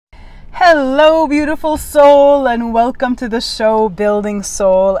Hello, beautiful soul, and welcome to the show Building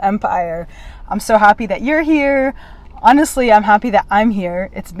Soul Empire. I'm so happy that you're here. Honestly, I'm happy that I'm here.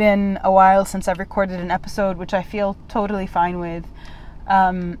 It's been a while since I've recorded an episode, which I feel totally fine with.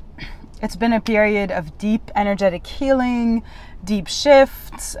 It's been a period of deep energetic healing, deep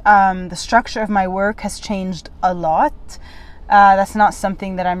shifts. The structure of my work has changed a lot. That's not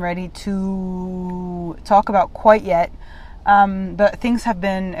something that I'm ready to talk about quite yet. But things have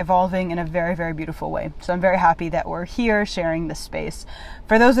been evolving in a very, very beautiful way. So I'm very happy that we're here sharing this space.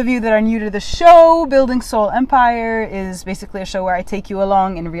 For those of you that are new to the show, Building Soul Empire is basically a show where I take you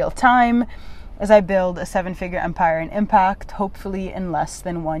along in real time as I build a 7-figure empire in impact, hopefully in less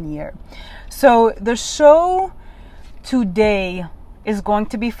than 1 year. So the show today is going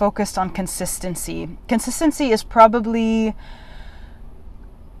to be focused on consistency. Consistency is probably...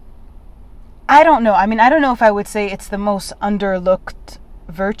 I don't know if I would say it's the most underlooked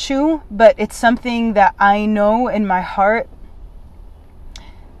virtue, but it's something that I know in my heart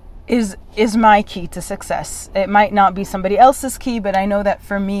is my key to success. It might not be somebody else's key, but I know that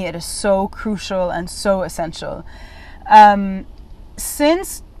for me it is so crucial and so essential.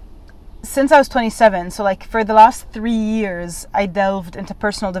 Since I was 27, so like for the last 3 years, I delved into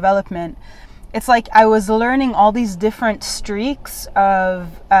personal development. It's like I was learning all these different streaks of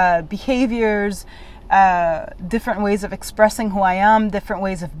behaviors, different ways of expressing who I am, different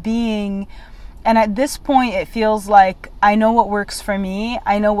ways of being. And at this point, it feels like I know what works for me.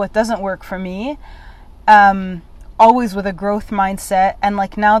 I know what doesn't work for me, always with a growth mindset. And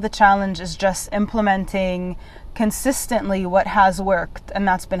like now the challenge is just implementing consistently what has worked. And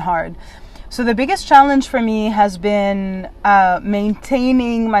that's been hard. So the biggest challenge for me has been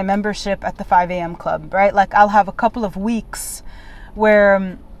maintaining my membership at the 5 a.m. club, right? Like I'll have a couple of weeks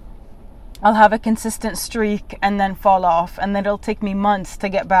where I'll have a consistent streak and then fall off. And then it'll take me months to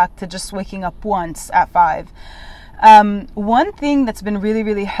get back to just waking up once at 5. One thing that's been really,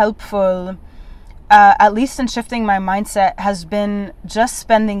 really helpful, at least in shifting my mindset, has been just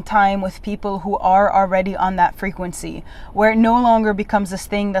spending time with people who are already on that frequency, where it no longer becomes this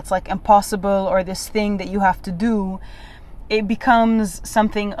thing that's like impossible or this thing that you have to do. It becomes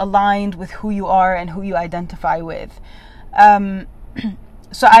something aligned with who you are and who you identify with.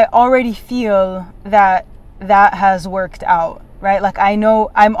 So I already feel that has worked out, right? Like I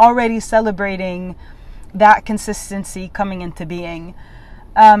know I'm already celebrating that consistency coming into being.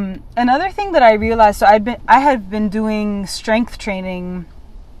 Another thing that I realized, so I had been doing strength training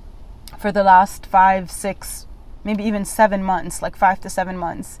for the last 5, 6, maybe even 7 months, like 5 to 7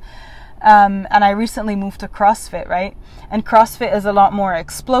 months. And I recently moved to CrossFit, right? And CrossFit is a lot more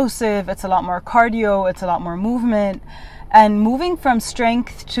explosive. It's a lot more cardio. It's a lot more movement. And moving from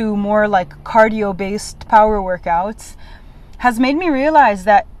strength to more like cardio-based power workouts has made me realize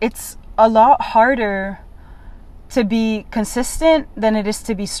that it's a lot harder to be consistent than it is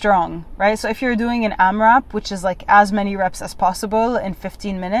to be strong, right? So if you're doing an AMRAP, which is like as many reps as possible in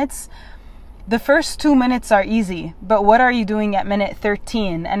 15 minutes, the first 2 minutes are easy, but what are you doing at minute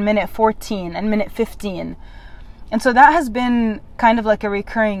 13 and minute 14 and minute 15? And so that has been kind of like a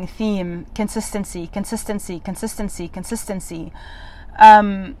recurring theme: consistency, consistency, consistency, consistency.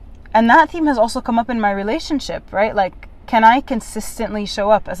 And that theme has also come up in my relationship, right? Like, can I consistently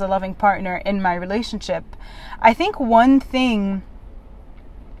show up as a loving partner in my relationship? I think one thing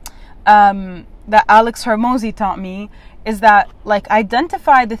that Alex Hormozi taught me is that, like,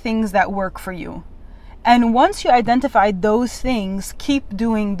 identify the things that work for you. And once you identify those things, keep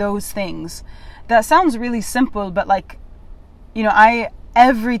doing those things. That sounds really simple, but like, you know,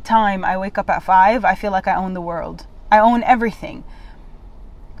 every time I wake up at 5, I feel like I own the world. I own everything.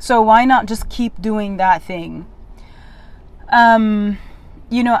 So why not just keep doing that thing?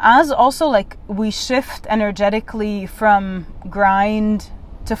 You know, as also like we shift energetically from grind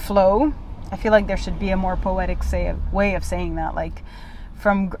to flow. I feel like there should be a more poetic way of saying that, like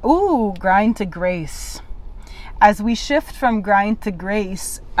from grind to grace. As we shift from grind to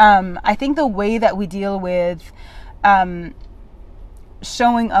grace, I think the way that we deal with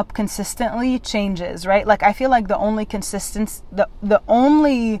showing up consistently changes, right? Like I feel like the only consistent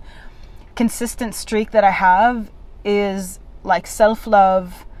streak that I have is like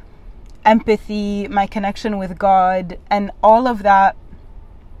self-love, empathy, my connection with God, and all of that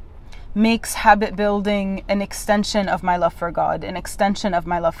makes habit building an extension of my love for God, an extension of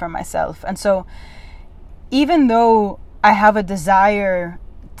my love for myself. And so even though I have a desire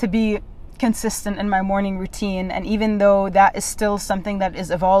to be consistent in my morning routine, and even though that is still something that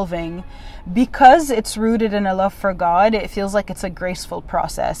is evolving, because it's rooted in a love for God, it feels like it's a graceful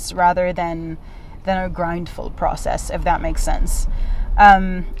process rather than a grindful process, if that makes sense.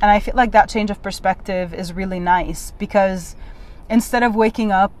 And I feel like that change of perspective is really nice, because instead of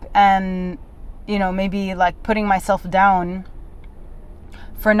waking up and, maybe like putting myself down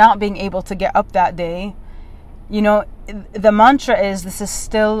for not being able to get up that day, the mantra is, this is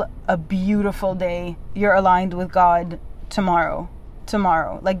still a beautiful day. You're aligned with God tomorrow.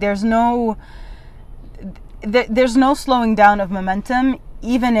 Like there's no slowing down of momentum,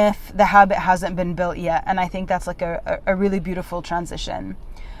 even if the habit hasn't been built yet. And I think that's like a really beautiful transition.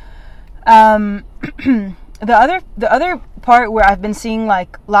 The other part where I've been seeing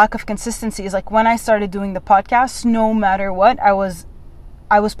like lack of consistency is like when I started doing the podcast, no matter what, I was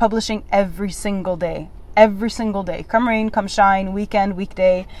publishing every single day, come rain, come shine, weekend,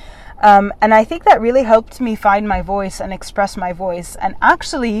 weekday. And I think that really helped me find my voice and express my voice. And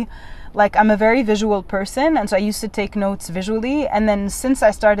actually, like, I'm a very visual person, and so I used to take notes visually. And then since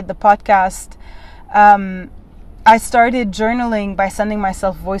I started the podcast, I started journaling by sending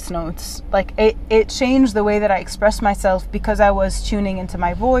myself voice notes. Like it changed the way that I express myself, because I was tuning into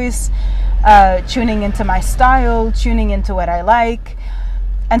my voice, tuning into my style, tuning into what I like.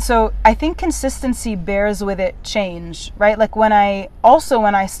 And so I think consistency bears with it change, right? Like when I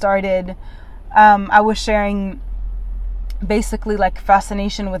started, I was sharing basically like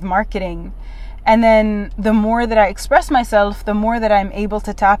fascination with marketing. And then the more that I express myself, the more that I'm able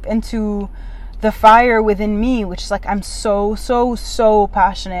to tap into the fire within me, which is like, I'm so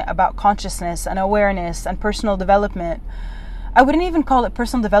passionate about consciousness and awareness and personal development. I wouldn't even call it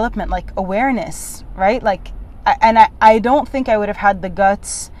personal development, like awareness, right? Like, and I don't think I would have had the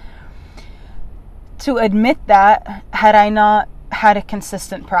guts to admit that had I not had a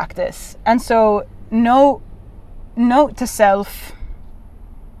consistent practice. And so note to self,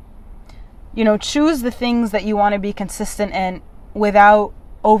 choose the things that you want to be consistent in without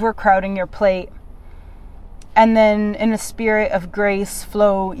overcrowding your plate. And then in a spirit of grace,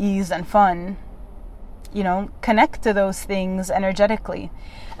 flow, ease, and fun, connect to those things energetically.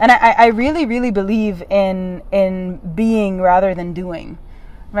 And I really, really believe in being rather than doing,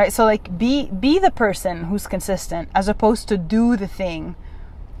 right? So like be the person who's consistent, as opposed to do the thing.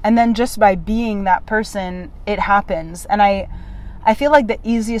 And then just by being that person, it happens. And I feel like the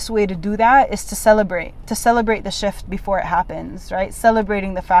easiest way to do that is to celebrate the shift before it happens, right?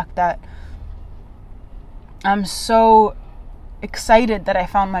 Celebrating the fact that I'm so excited that I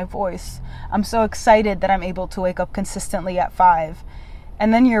found my voice. I'm so excited that I'm able to wake up consistently at 5.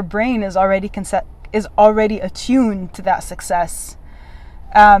 And then your brain is already attuned to that success.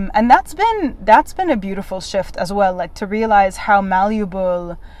 And that's been a beautiful shift as well, like to realize how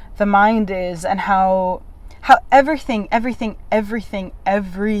malleable the mind is, and how everything is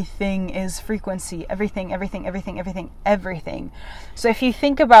frequency. Everything. So if you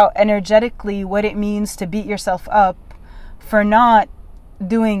think about energetically what it means to beat yourself up for not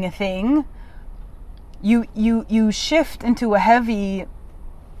doing a thing, you shift into a heavy,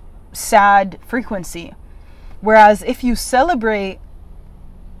 sad frequency. Whereas if you celebrate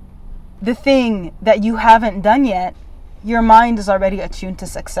the thing that you haven't done yet, your mind is already attuned to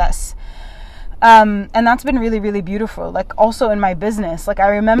success. And that's been really, really beautiful. Like also in my business, like I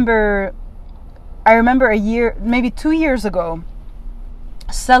remember a year, maybe 2 years ago,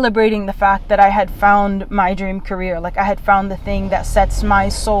 celebrating the fact that I had found my dream career. Like I had found the thing that sets my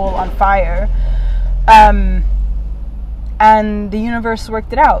soul on fire. And the universe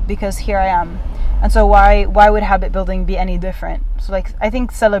worked it out, because here I am. And so why would habit building be any different? So like, I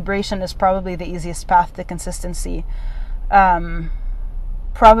think celebration is probably the easiest path to consistency.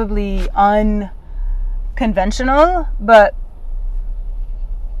 Probably unconventional, but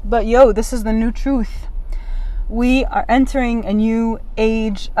this is the new truth. We are entering a new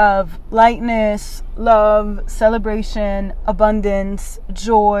age of lightness, love, celebration, abundance,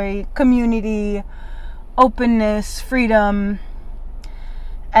 joy, community, openness, freedom.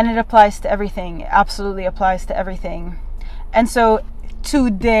 And it applies to everything. It absolutely applies to everything. And so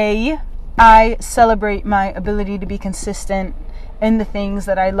today, I celebrate my ability to be consistent in the things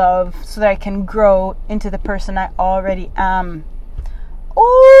that I love, so that I can grow into the person I already am.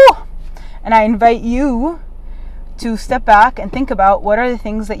 Oh! And I invite you to step back and think about, what are the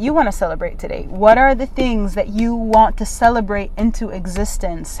things that you want to celebrate today? What are the things that you want to celebrate into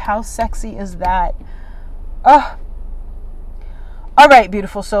existence? How sexy is that? Oh. All right,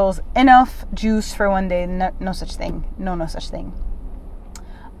 beautiful souls. Enough juice for one day. No such thing. No such thing.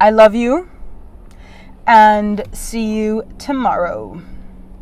 I love you, and see you tomorrow.